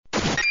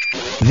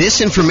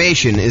This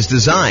information is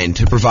designed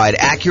to provide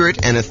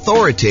accurate and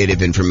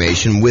authoritative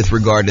information with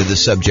regard to the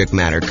subject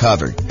matter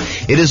covered.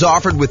 It is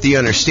offered with the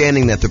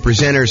understanding that the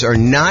presenters are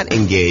not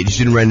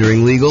engaged in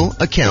rendering legal,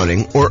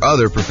 accounting, or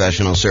other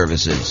professional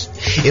services.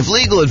 If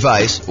legal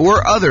advice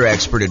or other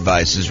expert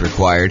advice is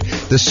required,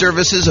 the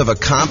services of a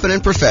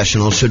competent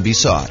professional should be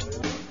sought.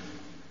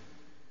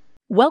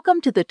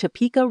 Welcome to the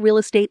Topeka Real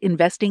Estate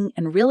Investing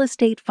and Real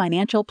Estate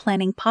Financial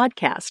Planning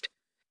Podcast.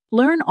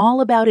 Learn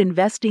all about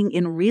investing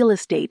in real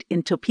estate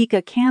in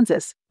Topeka,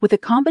 Kansas, with a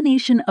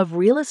combination of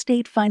real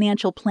estate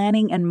financial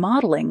planning and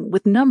modeling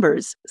with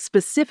numbers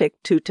specific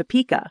to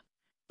Topeka,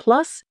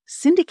 plus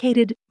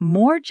syndicated,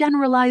 more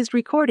generalized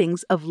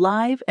recordings of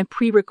live and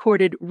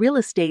pre-recorded real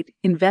estate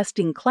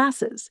investing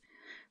classes,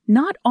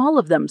 not all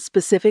of them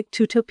specific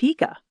to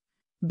Topeka.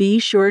 Be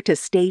sure to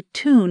stay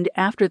tuned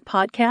after the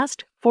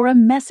podcast for a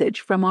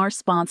message from our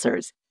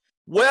sponsors.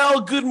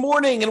 Well, good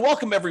morning and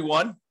welcome,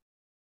 everyone.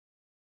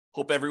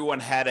 Hope everyone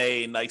had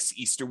a nice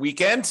Easter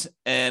weekend,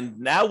 and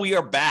now we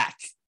are back.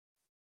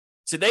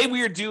 Today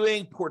we are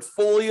doing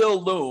Portfolio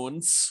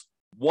Loans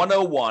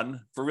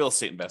 101 for real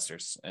estate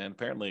investors, and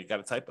apparently I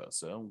got a typo,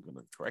 so I'm going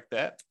to correct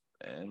that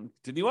and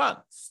continue on.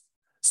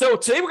 So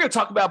today we're going to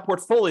talk about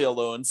portfolio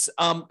loans.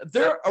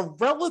 They're a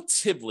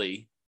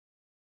relatively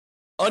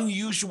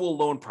unusual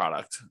loan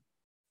product.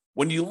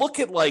 When you look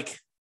at like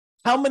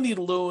how many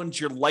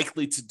loans you're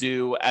likely to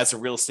do as a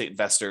real estate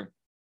investor,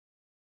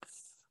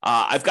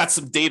 I've got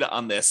some data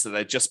on this that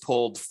I just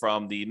pulled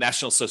from the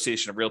National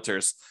Association of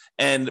Realtors,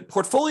 and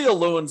portfolio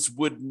loans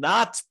would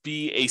not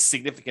be a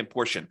significant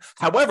portion.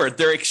 However,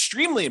 they're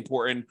extremely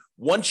important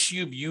once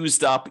you've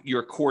used up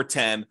your core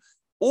 10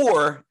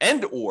 or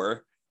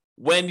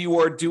when you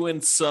are doing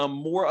some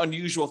more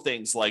unusual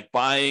things like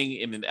buying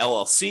in an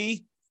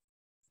LLC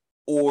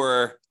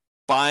or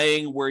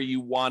buying where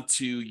you want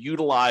to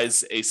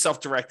utilize a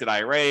self-directed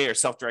IRA or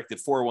self-directed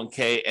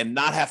 401k and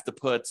not have to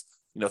put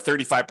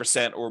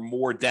 35% or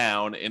more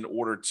down in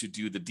order to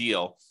do the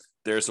deal.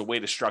 There's a way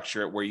to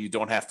structure it where you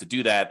don't have to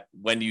do that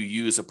when you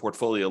use a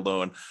portfolio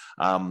loan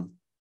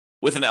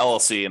with an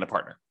LLC and a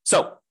partner.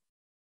 So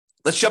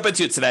let's jump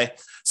into it today.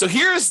 So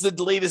here's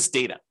the latest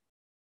data.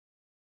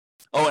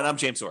 Oh, and I'm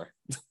James Orr,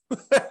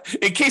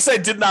 in case I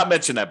did not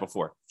mention that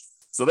before.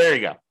 So there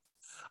you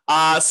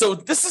go. So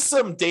this is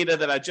some data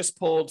that I just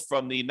pulled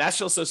from the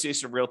National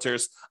Association of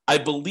Realtors. I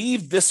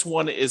believe this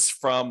one is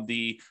from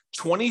the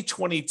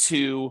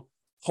 2022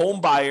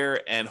 home buyer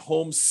and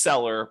home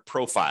seller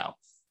profile.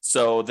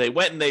 So they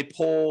went and they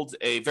polled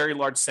a very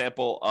large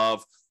sample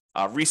of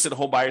recent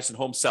home buyers and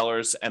home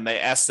sellers, and they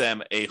asked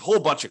them a whole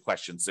bunch of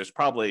questions. There's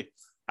probably,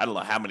 I don't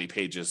know how many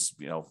pages,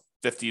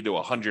 50 to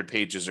 100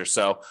 pages or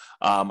so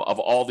of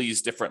all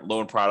these different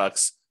loan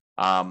products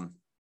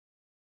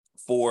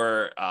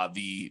for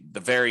the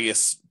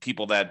various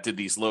people that did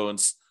these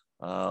loans.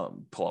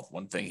 Pull up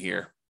one thing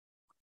here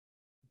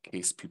in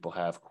case people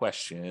have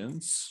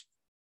questions.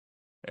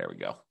 There we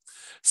go.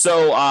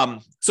 So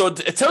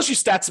it tells you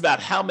stats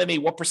about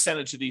what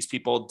percentage of these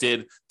people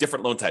did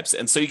different loan types.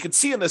 And so you can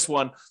see in this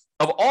one,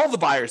 of all the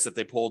buyers that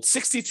they polled,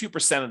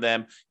 62% of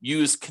them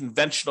used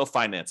conventional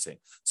financing.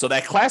 So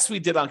that class we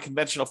did on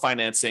conventional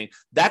financing,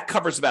 that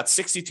covers about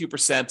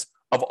 62%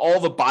 of all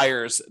the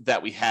buyers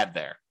that we had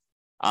there.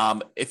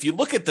 If you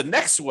look at the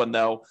next one,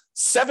 though,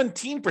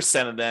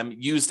 17% of them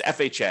used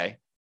FHA,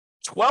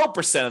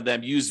 12% of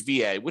them used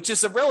VA, which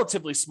is a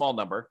relatively small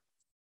number,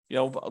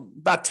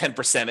 about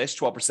 10%-ish,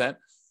 12%.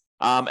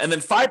 And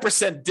then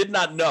 5% did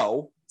not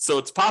know. So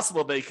it's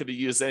possible they could have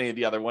used any of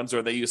the other ones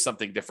or they used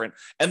something different.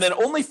 And then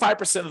only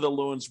 5% of the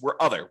loans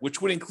were other, which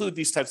would include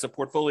these types of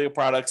portfolio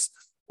products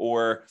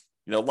or,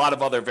 a lot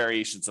of other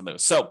variations on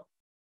those. So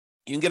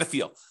you can get a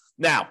feel.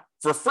 Now,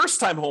 for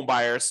first-time home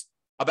buyers,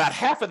 about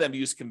half of them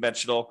used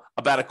conventional,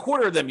 about a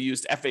quarter of them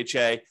used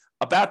FHA,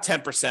 about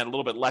 10%, a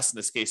little bit less in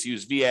this case,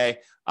 used VA,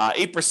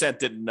 8%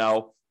 didn't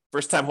know.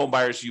 First-time home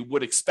buyers, you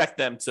would expect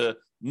them to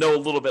know a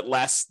little bit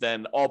less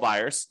than all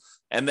buyers.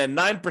 And then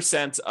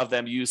 9% of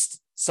them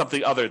used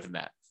something other than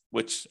that,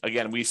 which,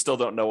 again, we still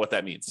don't know what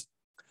that means.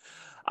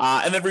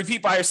 And then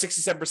repeat buyers,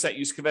 67%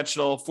 used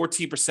conventional,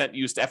 14%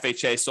 used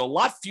FHA. So a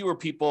lot fewer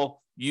people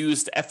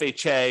used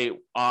FHA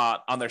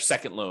on their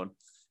second loan.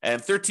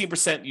 And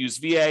 13%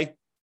 used VA.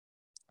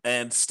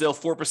 And still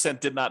 4%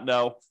 did not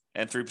know,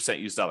 and 3%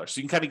 used others.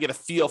 So you can kind of get a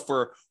feel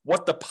for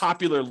what the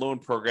popular loan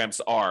programs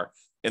are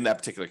in that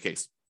particular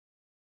case.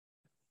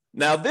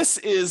 Now, this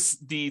is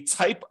the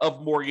type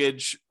of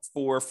mortgage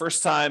for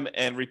first-time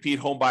and repeat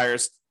home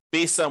buyers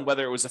based on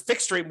whether it was a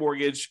fixed-rate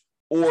mortgage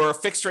or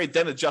fixed rate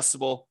then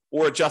adjustable,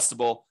 or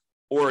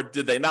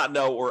did they not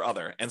know, or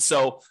other. And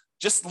so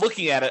just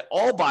looking at it,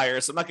 all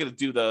buyers, I'm not going to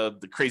do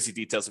the crazy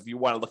details. If you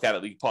want to look at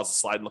it, you can pause the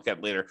slide and look at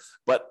it later.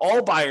 But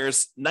all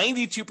buyers,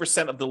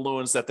 92% of the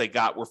loans that they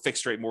got were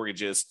fixed rate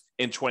mortgages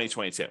in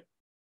 2022,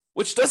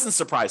 which doesn't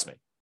surprise me.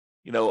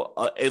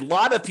 A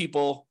lot of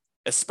people,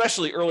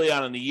 especially early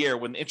on in the year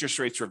when interest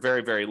rates were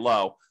very, very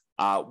low,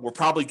 were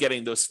probably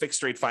getting those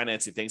fixed rate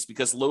financing things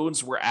because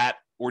loans were at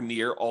or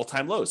near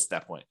all-time lows at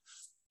that point.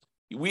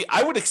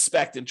 I would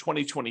expect in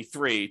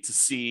 2023 to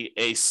see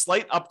a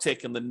slight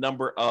uptick in the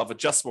number of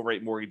adjustable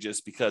rate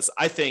mortgages, because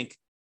I think,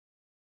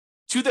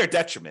 to their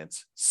detriment,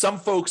 some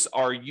folks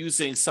are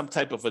using some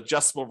type of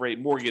adjustable rate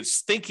mortgage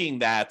thinking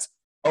that,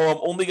 oh, I'm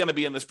only going to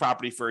be in this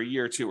property for a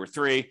year, 2 or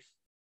 3,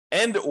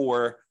 and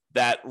or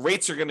that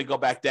rates are going to go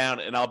back down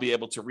and I'll be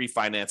able to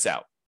refinance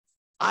out.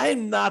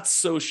 I'm not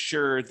so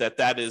sure that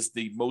that is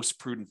the most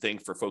prudent thing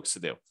for folks to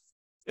do.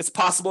 It's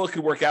possible it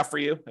could work out for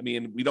you. I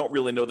mean, we don't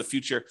really know the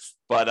future,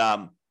 but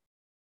I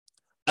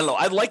don't know.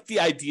 I like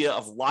the idea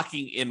of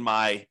locking in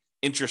my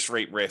interest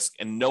rate risk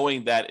and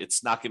knowing that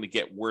it's not going to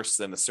get worse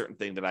than a certain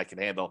thing that I can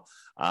handle.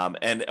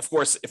 And of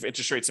course, if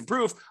interest rates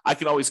improve, I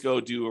can always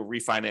go do a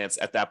refinance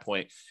at that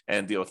point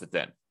and deal with it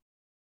then.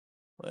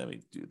 Let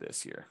me do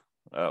this here.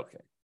 Okay.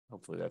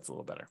 Hopefully that's a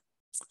little better.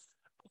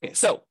 Okay.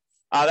 So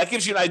that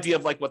gives you an idea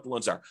of like what the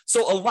loans are.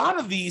 So a lot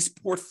of these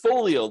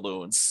portfolio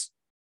loans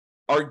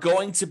are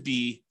going to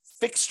be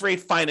fixed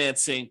rate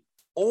financing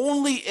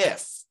only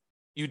if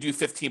you do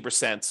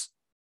 15%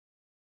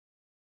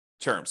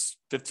 terms,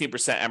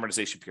 15%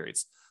 amortization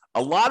periods.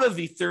 A lot of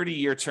the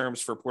 30-year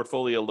terms for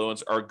portfolio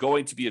loans are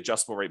going to be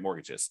adjustable rate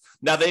mortgages.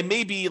 Now, they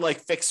may be like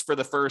fixed for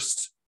the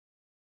first,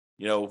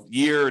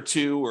 year or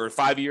 2 or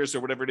 5 years or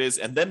whatever it is,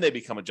 and then they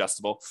become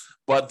adjustable.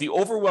 But the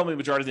overwhelming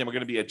majority of them are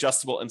going to be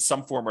adjustable in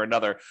some form or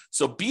another.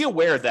 So be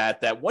aware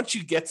that once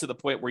you get to the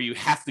point where you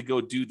have to go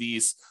do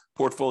these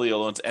portfolio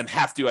loans, and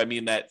have to, I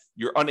mean that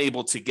you're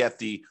unable to get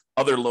the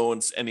other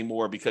loans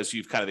anymore because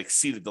you've kind of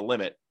exceeded the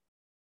limit,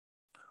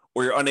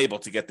 or you're unable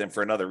to get them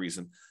for another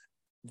reason,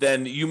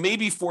 then you may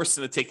be forced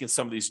into taking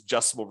some of these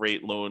adjustable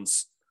rate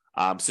loans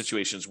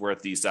situations where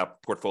these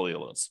portfolio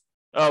loans.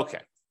 Okay.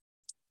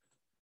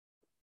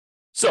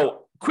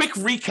 So quick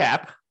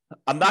recap.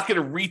 I'm not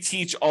going to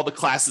reteach all the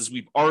classes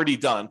we've already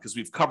done because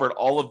we've covered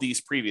all of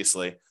these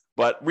previously,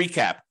 but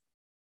recap.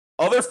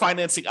 Other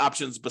financing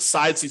options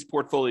besides these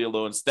portfolio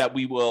loans that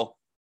we will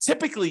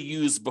typically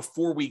use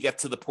before we get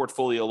to the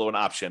portfolio loan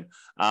option,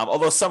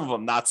 although some of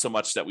them not so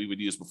much that we would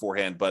use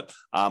beforehand, but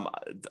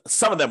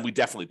some of them we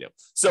definitely do.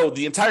 So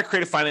the entire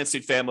creative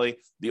financing family,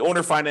 the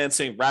owner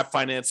financing, wrap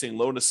financing,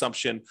 loan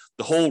assumption,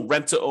 the whole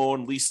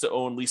rent-to-own, lease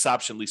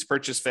option, lease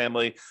purchase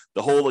family,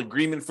 the whole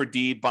agreement for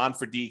deed, bond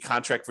for deed,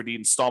 contract for deed,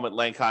 installment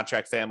land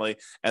contract family,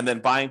 and then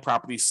buying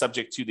properties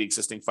subject to the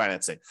existing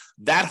financing.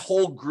 That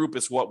whole group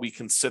is what we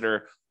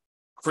consider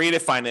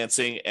creative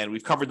financing, and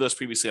we've covered those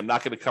previously. I'm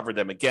not going to cover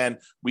them again.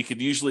 We could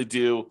usually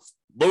do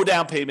low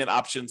down payment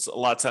options a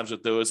lot of times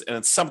with those, and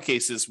in some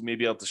cases, we may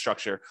be able to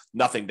structure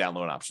nothing down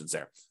loan options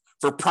there.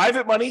 For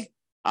private money,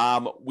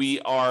 we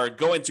are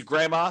going to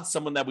grandma,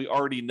 someone that we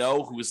already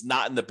know who is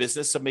not in the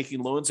business of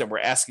making loans, and we're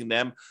asking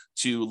them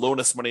to loan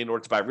us money in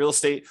order to buy real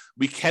estate.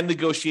 We can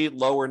negotiate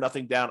low or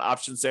nothing down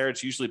options there.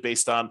 It's usually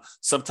based on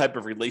some type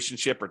of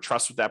relationship or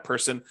trust with that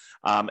person,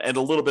 and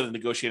a little bit of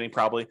negotiating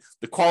probably.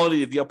 The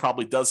quality of the deal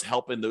probably does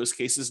help in those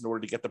cases in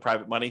order to get the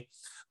private money.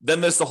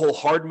 Then there's the whole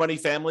hard money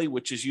family,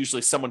 which is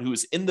usually someone who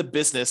is in the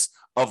business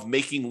of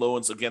making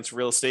loans against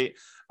real estate.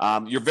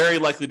 You're very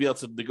likely to be able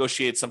to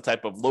negotiate some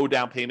type of low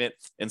down payment.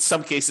 In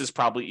some cases,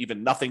 probably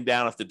even nothing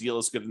down if the deal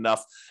is good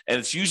enough. And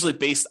it's usually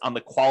based on the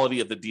quality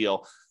of the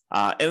deal.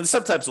 And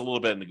sometimes a little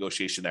bit of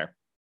negotiation there.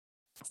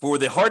 For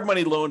the hard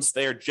money loans,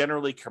 they are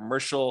generally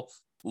commercial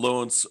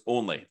loans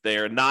only. They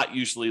are not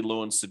usually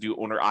loans to do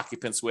owner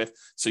occupants with.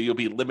 So you'll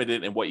be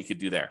limited in what you could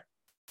do there.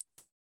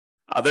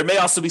 There may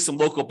also be some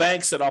local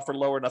banks that offer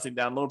low or nothing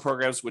down loan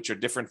programs, which are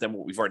different than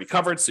what we've already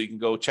covered. So you can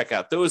go check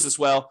out those as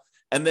well.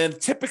 And then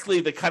typically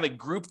the kind of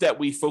group that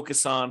we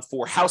focus on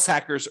for house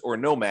hackers or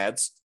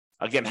nomads,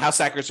 again, house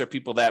hackers are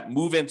people that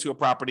move into a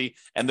property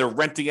and they're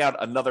renting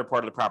out another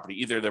part of the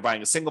property. Either they're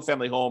buying a single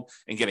family home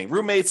and getting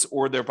roommates,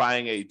 or they're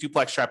buying a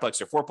duplex,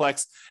 triplex, or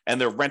fourplex, and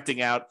they're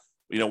renting out,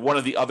 one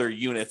of the other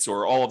units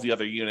or all of the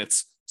other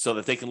units so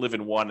that they can live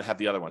in one and have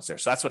the other ones there.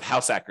 So that's what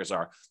house hackers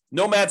are.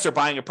 Nomads are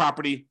buying a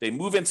property. They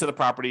move into the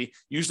property,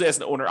 usually as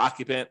an owner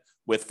occupant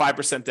with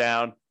 5%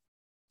 down,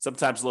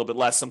 sometimes a little bit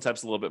less,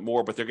 sometimes a little bit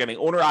more, but they're getting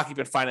owner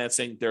occupant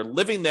financing. They're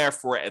living there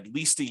for at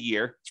least a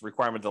year. It's a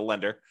requirement of the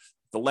lender.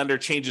 The lender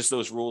changes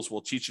those rules.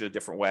 We'll teach it a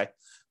different way,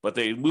 but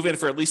they move in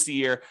for at least a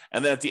year.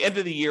 And then at the end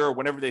of the year, or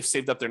whenever they've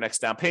saved up their next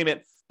down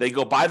payment, they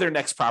go buy their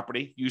next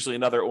property, usually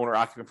another owner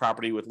occupant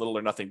property with little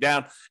or nothing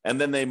down. And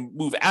then they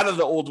move out of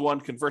the old one,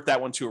 convert that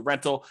one to a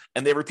rental,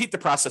 and they repeat the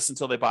process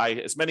until they buy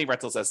as many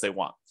rentals as they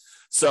want.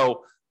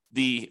 So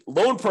the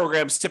loan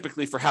programs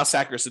typically for house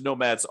hackers and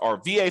nomads are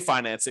VA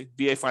financing.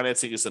 VA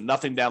financing is a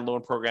nothing down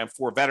loan program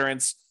for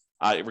veterans.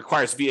 It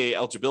requires VA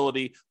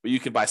eligibility, but you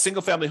can buy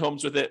single family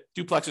homes with it,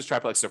 duplexes,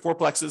 triplexes, or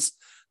fourplexes.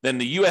 Then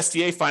the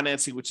USDA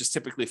financing, which is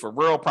typically for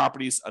rural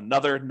properties,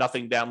 another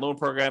nothing down loan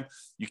program.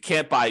 You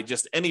can't buy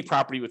just any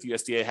property with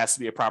USDA. It has to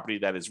be a property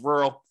that is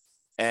rural,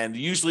 and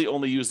usually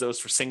only use those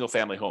for single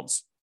family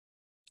homes.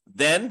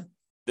 Then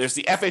there's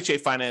the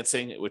FHA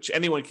financing, which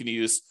anyone can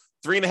use.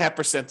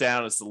 3.5%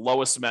 down is the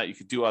lowest amount you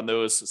could do on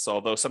those. So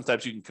although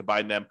sometimes you can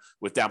combine them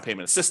with down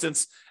payment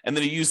assistance, and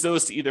then you use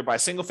those to either buy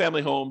single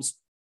family homes,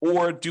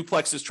 or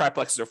duplexes,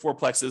 triplexes, or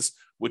fourplexes,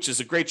 which is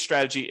a great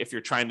strategy if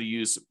you're trying to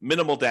use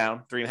minimal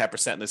down,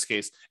 3.5% in this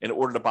case, in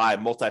order to buy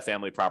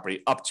multifamily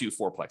property up to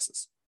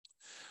fourplexes.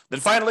 Then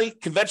finally,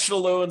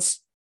 conventional loans,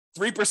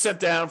 3%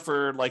 down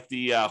for like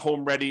the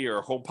Home Ready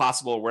or Home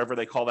Possible, or wherever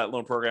they call that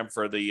loan program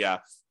for the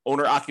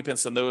owner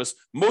occupants on those.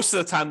 Most of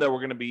the time, though, we're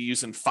going to be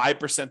using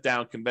 5%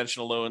 down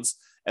conventional loans.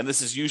 And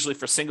this is usually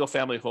for single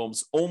family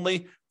homes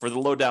only. For the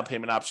low down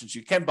payment options,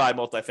 you can buy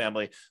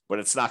multifamily, but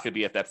it's not going to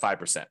be at that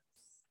 5%.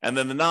 And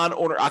then the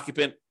non-owner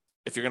occupant,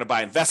 if you're going to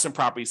buy investment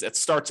properties, it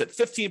starts at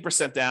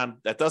 15% down.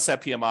 That does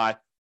have PMI,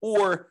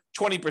 or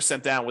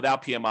 20% down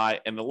without PMI.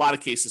 And in a lot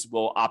of cases,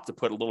 we'll opt to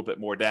put a little bit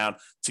more down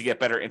to get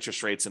better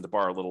interest rates and to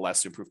borrow a little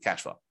less to improve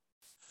cash flow.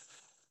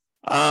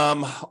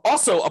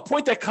 Also, a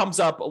point that comes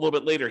up a little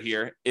bit later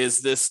here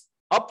is this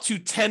up to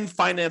 10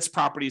 finance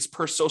properties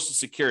per Social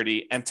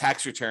Security and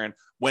tax return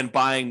when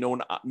buying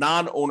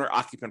non-owner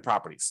occupant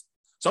properties.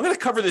 So I'm going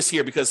to cover this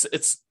here because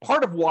it's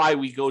part of why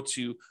we go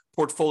to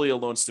portfolio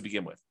loans to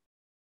begin with.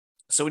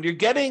 So when you're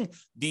getting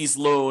these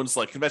loans,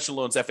 like conventional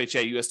loans,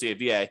 FHA, USDA,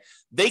 VA,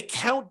 they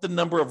count the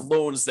number of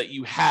loans that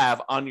you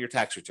have on your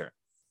tax return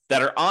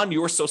that are on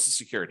your Social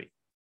Security.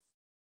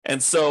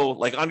 And so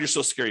like on your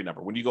Social Security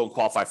number, when you go and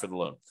qualify for the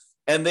loan.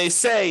 And they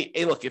say,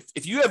 hey, look,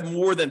 if you have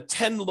more than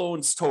 10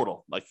 loans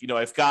total, like,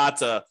 I've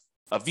got a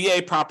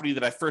VA property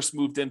that I first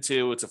moved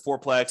into. It's a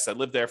fourplex. I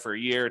lived there for a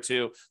year or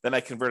two. Then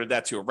I converted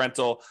that to a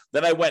rental.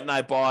 Then I went and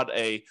I bought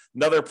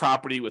another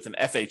property with an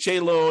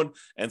FHA loan.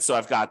 And so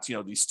I've got,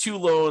 these 2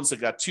 loans. I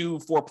got 2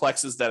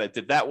 fourplexes that I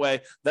did that way.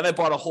 Then I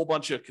bought a whole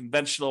bunch of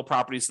conventional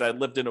properties that I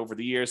lived in over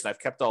the years, and I've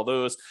kept all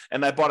those.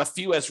 And I bought a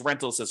few as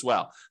rentals as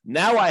well.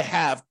 Now I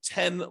have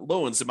 10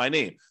 loans in my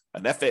name.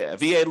 A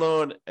VA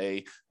loan,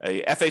 a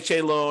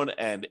FHA loan,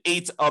 and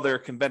 8 other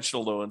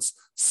conventional loans,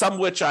 some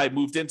which I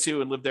moved into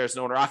and lived there as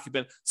an owner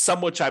occupant, some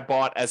which I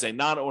bought as a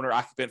non-owner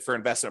occupant for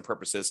investment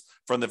purposes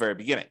from the very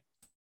beginning.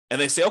 And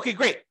they say, okay,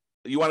 great.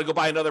 You want to go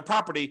buy another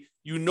property.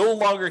 You no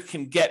longer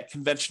can get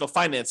conventional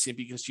financing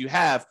because you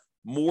have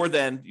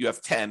 10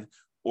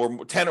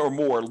 or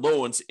more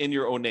loans in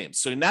your own name.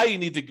 So now you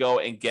need to go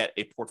and get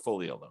a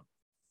portfolio loan.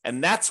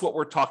 And that's what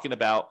we're talking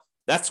about.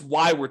 That's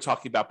why we're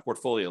talking about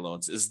portfolio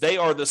loans, is they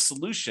are the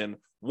solution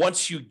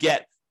once you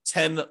get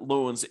 10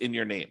 loans in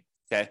your name,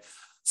 okay?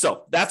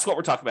 So that's what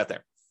we're talking about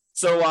there.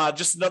 So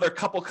just another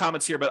couple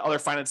comments here about other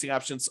financing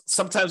options.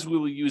 Sometimes we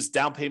will use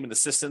down payment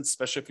assistance,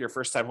 especially if you're a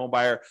first-time home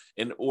buyer,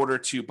 in order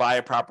to buy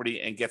a property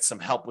and get some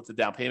help with the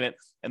down payment.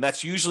 And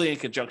that's usually in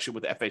conjunction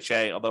with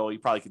FHA, although you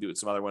probably could do it with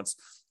some other ones.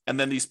 And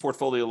then these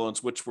portfolio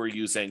loans, which we're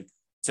using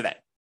today.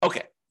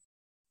 Okay,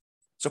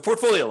 so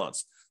portfolio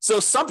loans. So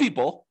some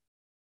people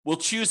will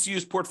choose to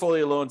use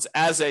portfolio loans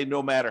as a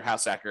nomad or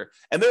house hacker,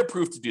 and they're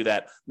approved to do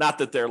that. Not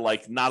that they're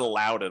like not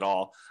allowed at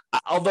all.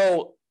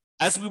 Although,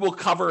 as we will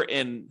cover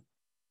in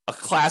a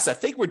class I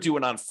think we're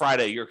doing on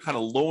Friday, your kind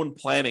of loan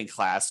planning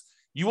class,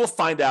 you will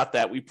find out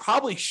that we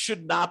probably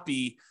should not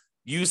be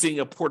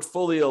using a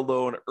portfolio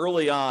loan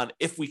early on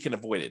if we can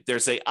avoid it.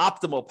 There's a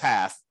optimal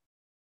path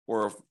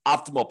or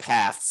optimal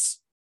paths,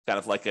 kind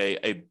of like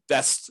a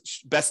best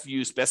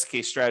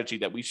case strategy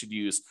that we should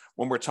use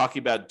when we're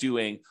talking about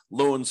doing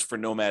loans for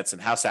nomads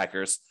and house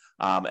hackers.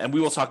 And we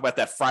will talk about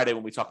that Friday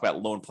when we talk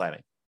about loan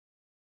planning.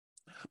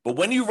 But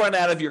when you run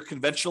out of your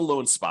conventional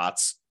loan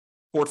spots,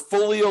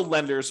 portfolio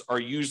lenders are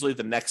usually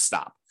the next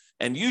stop.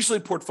 And usually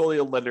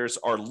portfolio lenders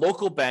are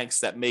local banks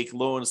that make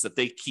loans that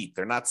they keep.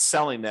 They're not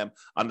selling them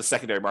on the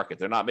secondary market.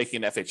 They're not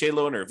making an FHA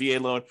loan or a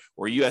VA loan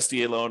or a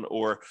USDA loan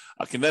or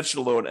a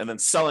conventional loan and then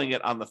selling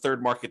it on the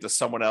third market to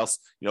someone else,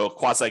 a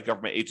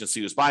quasi-government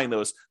agency who's buying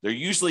those. They're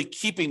usually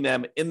keeping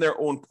them in their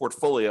own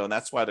portfolio, and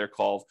that's why they're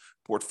called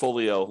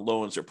portfolio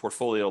loans or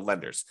portfolio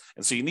lenders.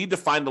 And so you need to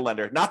find the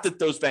lender. Not that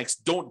those banks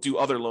don't do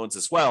other loans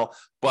as well,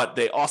 but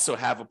they also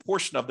have a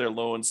portion of their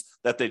loans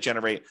that they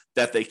generate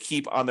that they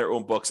keep on their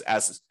own books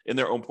as in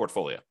their own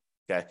portfolio.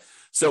 Okay.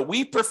 So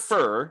we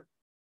prefer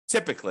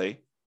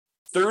typically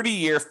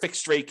 30-year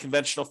fixed rate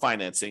conventional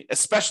financing,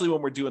 especially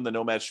when we're doing the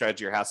nomad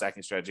strategy or house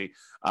hacking strategy,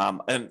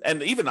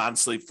 and even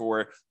honestly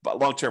for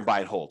long-term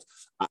buy and hold.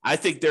 I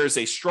think there's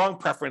a strong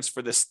preference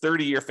for this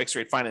 30-year fixed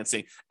rate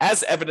financing,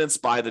 as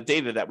evidenced by the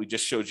data that we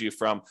just showed you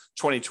from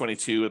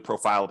 2022 with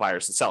profile of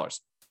buyers and sellers.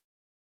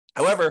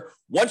 However,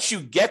 once you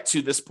get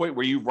to this point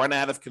where you run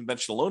out of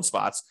conventional loan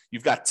spots,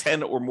 you've got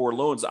 10 or more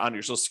loans on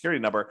your Social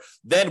Security number,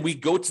 then we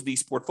go to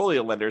these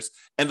portfolio lenders.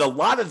 And a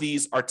lot of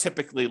these are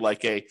typically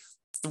like a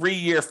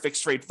 3-year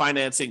fixed rate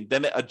financing,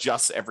 then it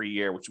adjusts every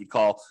year, which we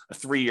call a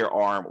 3-year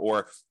ARM,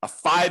 or a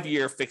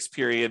 5-year fixed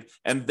period,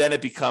 and then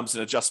it becomes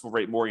an adjustable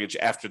rate mortgage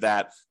after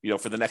that,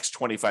 for the next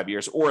 25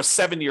 years, or a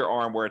 7-year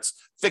ARM where it's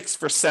fixed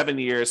for 7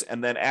 years,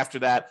 and then after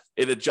that,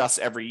 it adjusts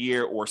every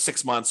year or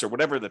 6 months or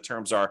whatever the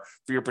terms are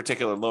for your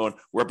particular loan,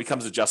 where it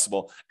becomes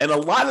adjustable. And a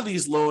lot of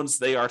these loans,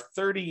 they are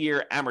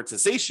 30-year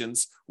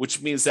amortizations, which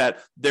means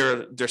that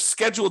they're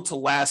scheduled to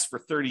last for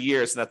 30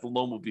 years and that the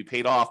loan will be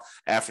paid off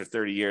after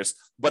 30 years.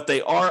 But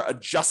they are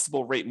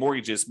adjustable rate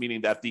mortgages,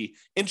 meaning that the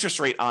interest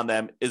rate on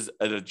them is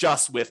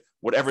adjust with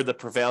whatever the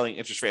prevailing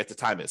interest rate at the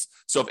time is.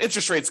 So if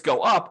interest rates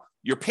go up,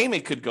 your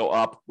payment could go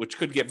up, which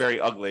could get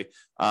very ugly.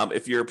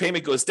 If your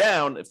payment goes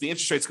down, if the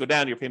interest rates go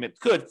down, your payment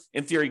could,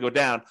 in theory, go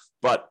down.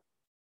 But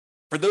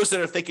for those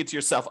that are thinking to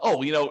yourself,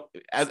 oh,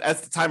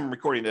 at the time I'm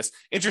recording this,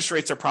 interest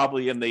rates are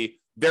probably in the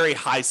very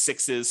high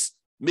sixes,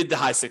 mid to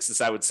high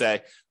sixes, I would say,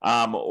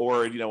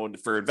 or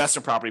for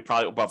investment property,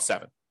 probably above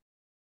 7.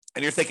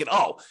 And you're thinking,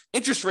 oh,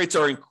 interest rates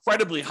are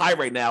incredibly high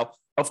right now.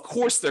 Of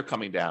course they're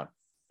coming down.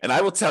 And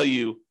I will tell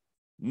you,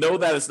 no,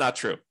 that is not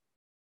true.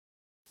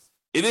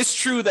 It is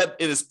true that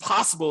it is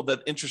possible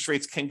that interest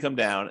rates can come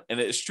down, and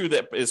it is true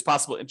that it is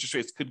possible interest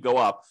rates could go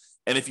up.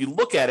 And if you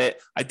look at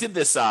it, I did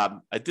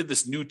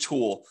this new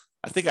tool.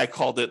 I think I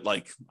called it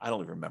I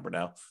don't even remember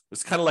now. It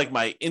was kind of like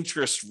my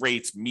interest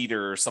rates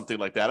meter or something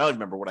like that. I don't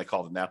remember what I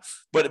called it now.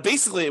 But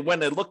basically,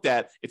 when I looked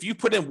at, if you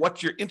put in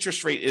what your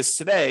interest rate is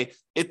today,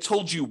 it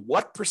told you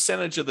what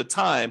percentage of the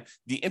time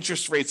the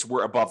interest rates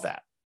were above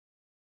that.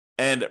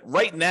 And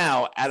right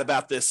now, at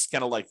about this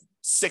kind of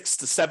 6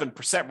 to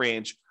 7%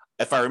 range,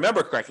 if I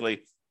remember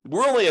correctly,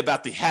 we're only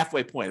about the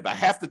halfway point. About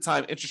half the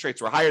time interest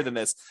rates were higher than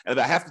this, and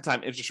about half the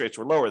time interest rates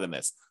were lower than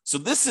this. So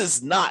this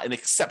is not an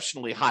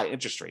exceptionally high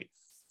interest rate.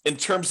 In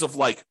terms of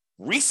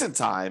recent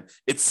time,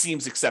 it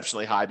seems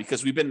exceptionally high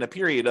because we've been in a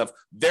period of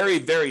very,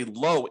 very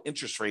low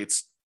interest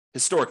rates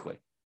historically.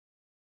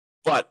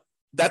 But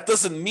that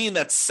doesn't mean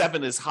that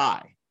 7 is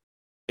high.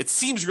 It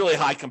seems really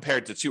high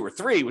compared to 2 or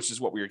 3, which is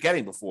what we were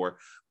getting before,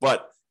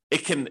 but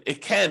it can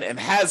and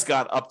has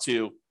got up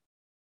to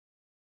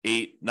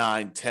 8,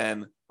 9,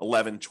 10,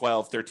 11,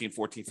 12, 13,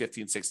 14,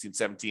 15, 16,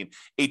 17,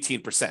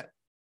 18%.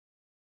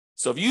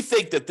 So if you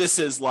think that this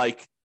is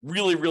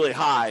really, really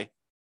high,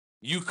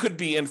 you could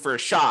be in for a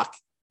shock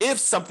if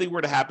something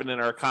were to happen in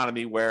our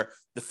economy where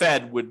the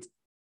Fed would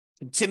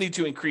continue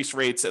to increase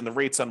rates and the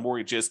rates on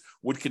mortgages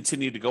would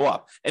continue to go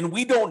up. And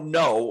we don't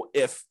know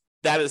if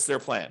that is their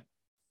plan.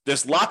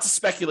 There's lots of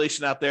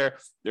speculation out there.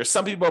 There's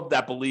some people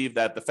that believe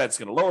that the Fed's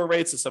going to lower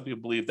rates, and some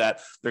people believe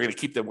that they're going to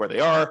keep them where they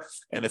are.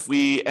 And if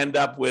we end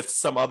up with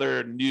some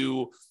other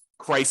new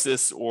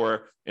crisis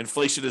or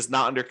inflation is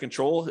not under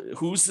control,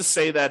 who's to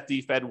say that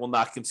the Fed will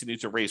not continue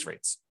to raise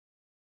rates?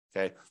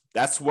 Okay,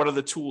 that's one of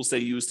the tools they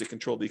use to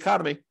control the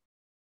economy.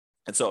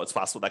 And so it's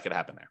possible that could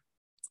happen there.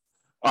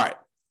 All right.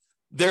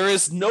 There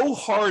is no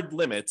hard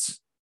limit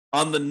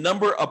on the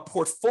number of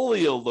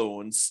portfolio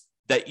loans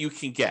that you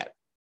can get,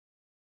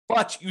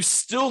 but you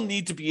still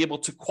need to be able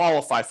to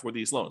qualify for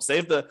these loans. They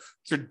have the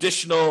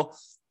traditional,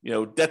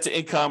 debt to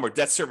income or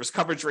debt service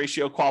coverage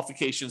ratio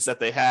qualifications that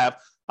they have.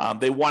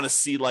 They want to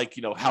see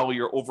how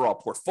your overall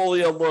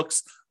portfolio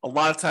looks. A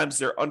lot of times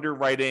their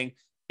underwriting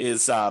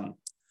is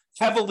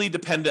heavily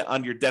dependent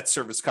on your debt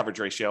service coverage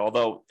ratio,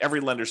 although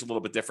every lender is a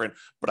little bit different,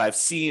 but I've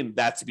seen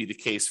that to be the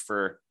case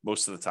for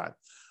most of the time.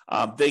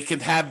 They can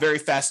have very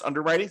fast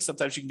underwriting.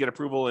 Sometimes you can get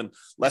approval in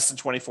less than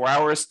 24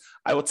 hours.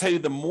 I will tell you,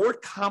 the more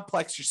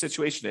complex your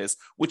situation is,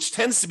 which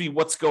tends to be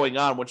what's going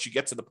on once you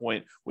get to the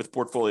point with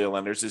portfolio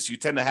lenders, is you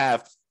tend to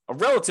have a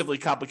relatively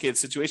complicated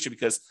situation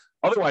because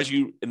otherwise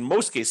you, in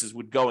most cases,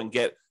 would go and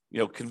get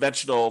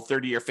conventional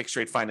 30-year fixed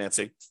rate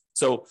financing.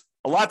 So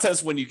a lot of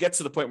times when you get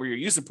to the point where you're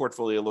using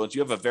portfolio loans, you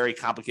have a very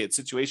complicated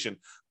situation.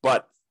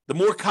 But the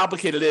more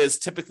complicated it is,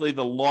 typically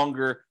the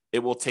longer it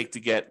will take to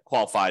get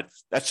qualified.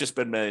 That's just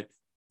been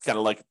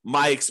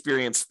my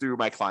experience through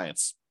my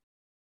clients.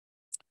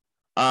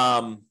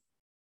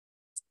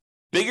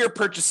 Bigger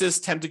purchases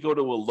tend to go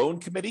to a loan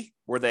committee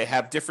where they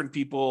have different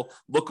people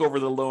look over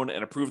the loan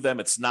and approve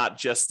them. It's not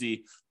just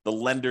the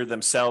lender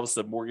themselves,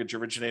 the mortgage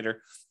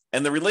originator.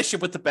 And the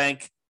relationship with the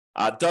bank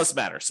does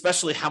matter,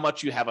 especially how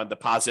much you have on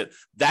deposit.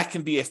 That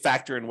can be a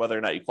factor in whether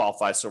or not you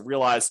qualify. So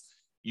realize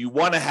you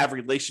want to have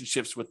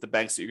relationships with the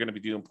banks that you're going to be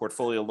doing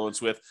portfolio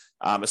loans with,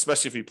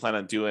 especially if you plan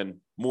on doing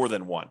more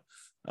than one.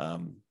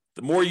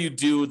 The more you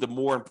do, the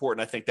more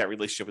important I think that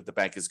relationship with the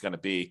bank is going to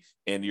be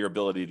in your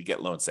ability to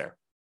get loans there.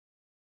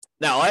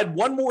 Now, I had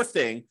one more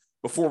thing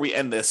before we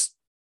end this,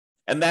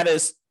 and that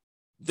is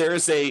there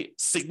is a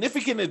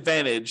significant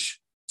advantage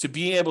to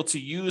being able to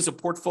use a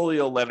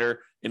portfolio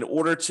lender in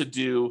order to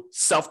do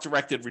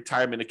self-directed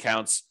retirement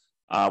accounts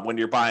when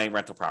you're buying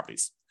rental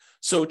properties.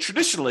 So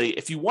traditionally,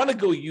 if you want to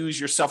go use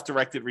your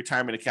self-directed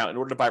retirement account in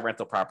order to buy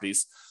rental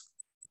properties,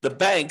 the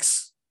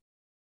banks,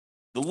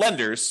 the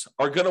lenders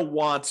are going to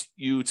want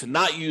you to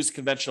not use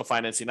conventional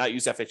financing, not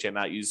use FHA,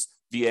 not use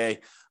VA,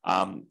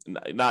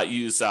 not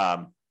use,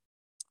 I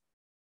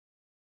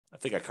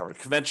think I covered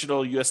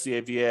conventional,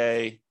 USDA,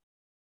 VA,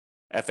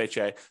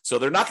 FHA. So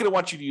they're not going to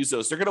want you to use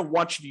those. They're going to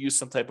want you to use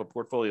some type of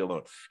portfolio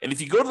loan. And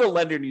if you go to the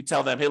lender and you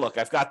tell them, hey, look,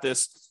 I've got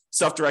this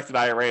self-directed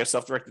IRA or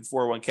self-directed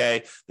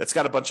 401k that's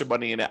got a bunch of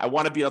money in it. I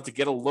want to be able to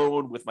get a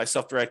loan with my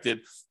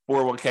self-directed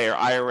 401k or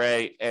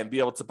IRA and be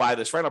able to buy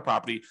this rental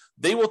property.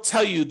 They will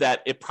tell you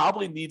that it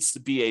probably needs to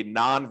be a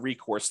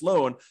non-recourse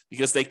loan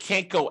because they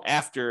can't go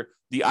after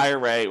the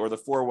IRA or the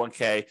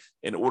 401k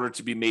in order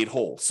to be made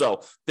whole.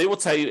 So they will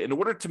tell you, in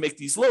order to make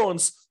these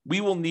loans,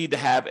 we will need to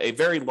have a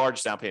very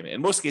large down payment.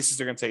 In most cases,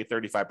 they're going to take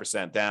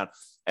 35% down.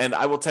 And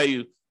I will tell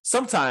you,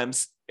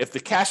 sometimes if the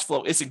cash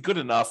flow isn't good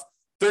enough,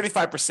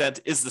 35%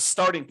 is the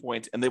starting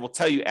point, and they will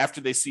tell you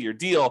after they see your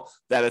deal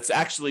that it's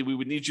actually, we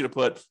would need you to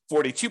put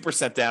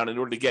 42% down in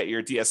order to get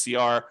your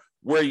DSCR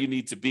where you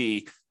need to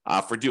be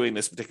for doing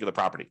this particular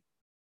property.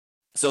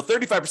 So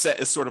 35%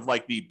 is sort of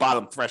like the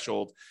bottom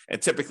threshold,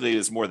 and typically it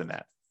is more than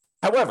that.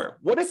 However,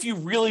 what if you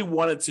really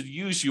wanted to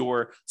use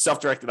your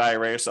self-directed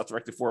IRA or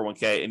self-directed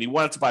 401k and you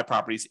wanted to buy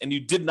properties and you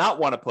did not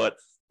want to put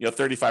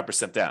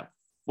 35% down?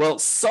 Well,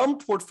 some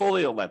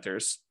portfolio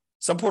lenders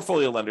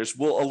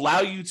will allow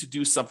you to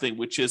do something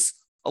which is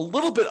a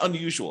little bit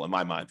unusual in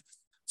my mind.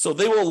 So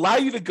they will allow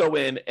you to go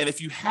in, and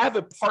if you have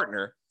a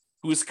partner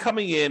who is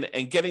coming in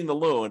and getting the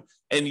loan,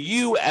 and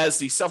you as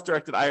the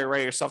self-directed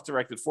IRA or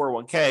self-directed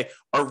 401k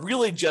are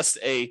really just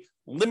a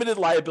limited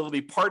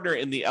liability partner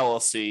in the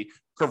LLC,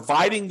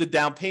 providing the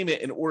down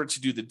payment in order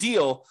to do the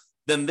deal,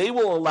 then they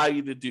will allow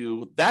you to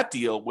do that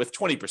deal with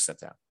 20%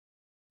 down.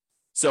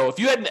 So if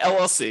you had an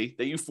LLC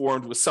that you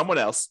formed with someone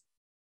else,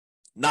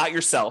 not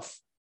yourself,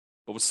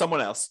 but with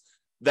someone else,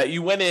 that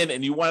you went in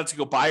and you wanted to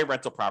go buy a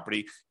rental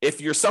property,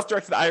 if your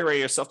self-directed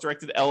IRA or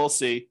self-directed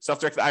LLC,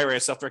 self-directed IRA or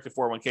self-directed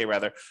 401k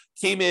rather,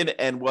 came in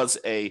and was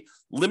a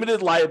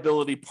limited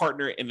liability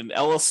partner in an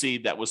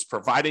LLC that was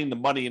providing the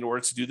money in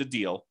order to do the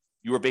deal,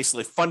 you were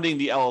basically funding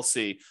the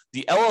LLC.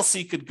 The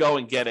LLC could go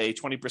and get a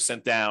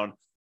 20% down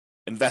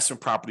investment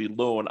property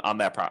loan on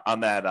the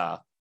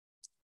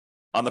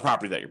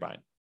property that you're buying.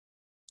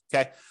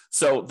 Okay,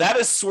 so that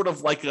is sort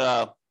of like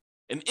an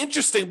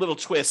interesting little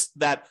twist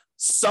that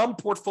some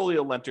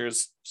portfolio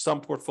lenders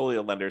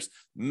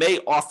may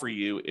offer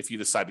you if you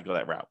decide to go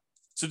that route.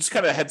 So just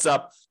kind of a heads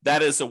up,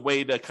 that is a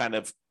way to kind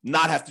of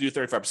not have to do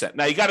 35%.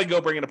 Now you got to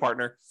go bring in a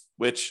partner,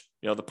 which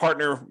the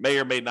partner may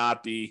or may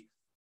not be,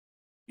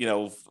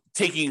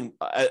 taking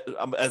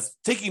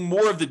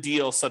more of the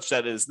deal such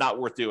that it is not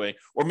worth doing,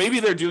 or maybe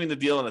they're doing the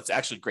deal and it's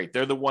actually great.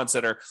 They're the ones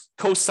that are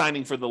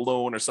co-signing for the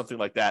loan or something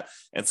like that,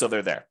 and so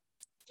they're there.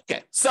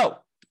 Okay, so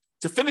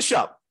to finish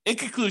up, in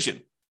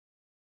conclusion,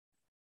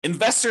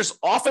 investors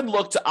often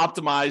look to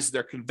optimize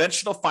their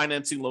conventional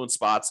financing loan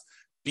spots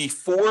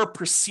before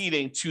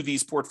proceeding to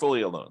these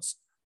portfolio loans.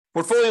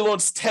 Portfolio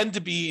loans tend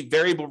to be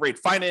variable rate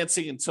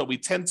financing, and so we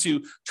tend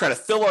to try to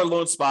fill our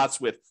loan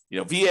spots with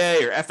VA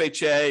or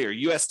FHA or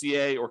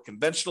USDA or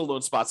conventional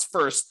loan spots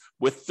first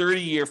with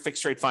 30-year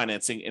fixed rate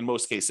financing in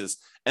most cases.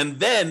 And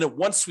then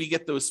once we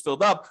get those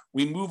filled up,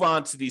 we move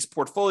on to these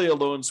portfolio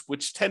loans,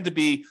 which tend to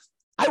be,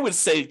 I would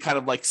say, kind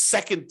of like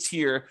second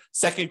tier,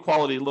 second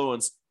quality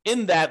loans,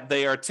 in that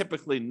they are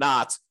typically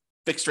not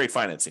fixed rate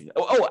financing.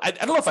 I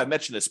don't know if I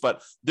mentioned this,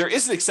 but there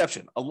is an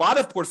exception. A lot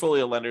of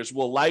portfolio lenders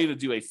will allow you to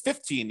do a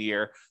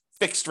 15-year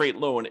fixed rate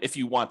loan if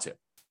you want to.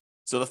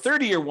 So the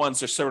 30-year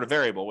ones are sort of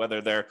variable,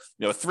 whether they're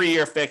a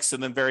 3-year fixed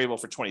and then variable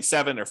for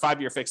 27, or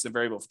 5-year fixed and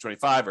variable for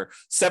 25, or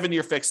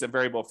 7-year fixed and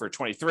variable for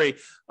 23.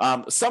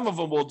 Some of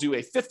them will do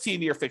a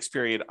 15-year fixed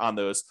period on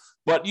those,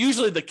 but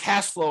usually the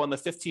cash flow on the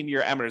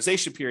 15-year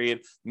amortization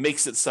period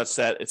makes it such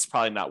that it's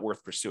probably not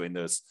worth pursuing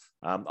those.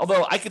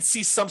 Although I could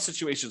see some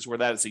situations where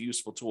that is a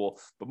useful tool,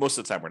 but most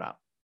of the time we're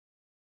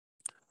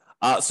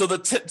not. So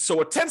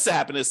what tends to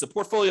happen is the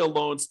portfolio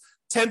loans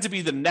tend to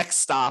be the next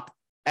stop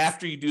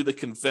after you do the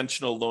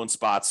conventional loan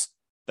spots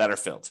that are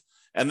filled.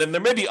 And then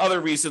there may be other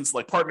reasons,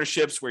 like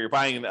partnerships where you're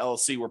buying an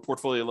LLC where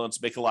portfolio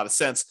loans make a lot of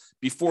sense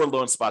before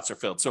loan spots are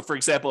filled. So for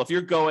example, if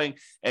you're going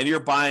and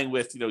you're buying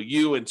with,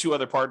 you and 2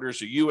 other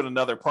partners, or you and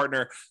another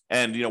partner,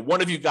 and,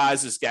 one of you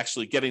guys is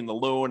actually getting the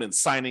loan and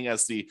signing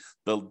as the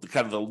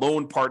kind of the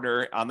loan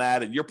partner on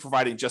that, and you're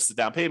providing just the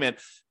down payment,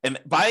 and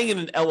buying in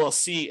an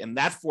LLC in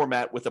that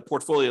format with a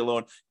portfolio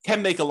loan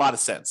can make a lot of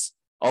sense.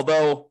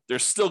 Although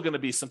there's still going to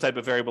be some type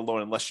of variable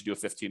loan unless you do a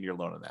 15-year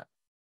loan on that.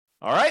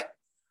 All right.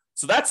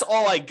 So that's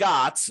all I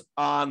got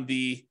on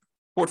the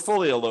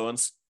portfolio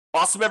loans.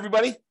 Awesome,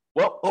 everybody.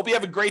 Well, hope you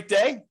have a great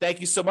day.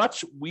 Thank you so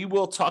much. We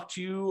will talk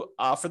to you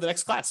for the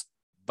next class.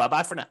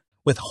 Bye-bye for now.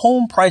 With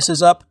home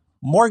prices up,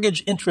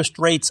 mortgage interest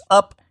rates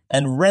up,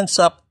 and rents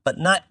up, but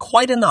not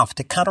quite enough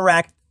to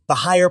counteract the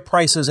higher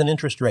prices and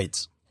interest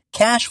rates.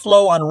 Cash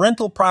flow on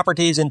rental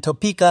properties in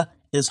Topeka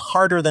is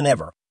harder than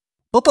ever.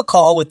 Book a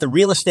call with the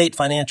Real Estate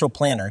Financial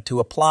Planner to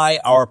apply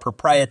our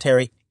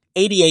proprietary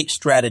 88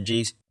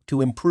 strategies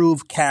to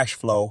improve cash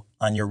flow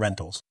on your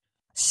rentals.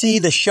 See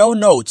the show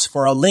notes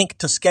for a link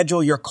to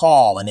schedule your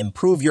call and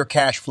improve your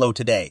cash flow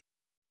today.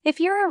 If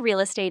you're a real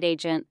estate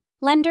agent,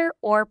 lender,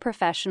 or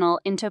professional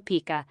in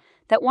Topeka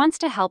that wants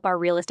to help our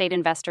real estate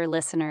investor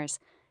listeners,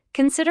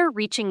 consider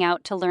reaching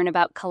out to learn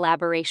about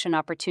collaboration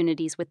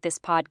opportunities with this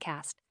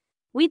podcast.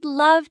 We'd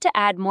love to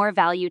add more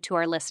value to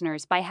our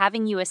listeners by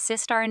having you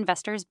assist our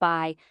investors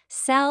buy,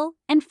 sell,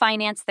 and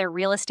finance their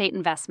real estate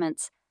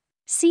investments.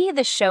 See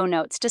the show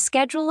notes to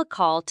schedule a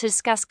call to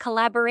discuss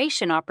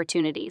collaboration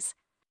opportunities.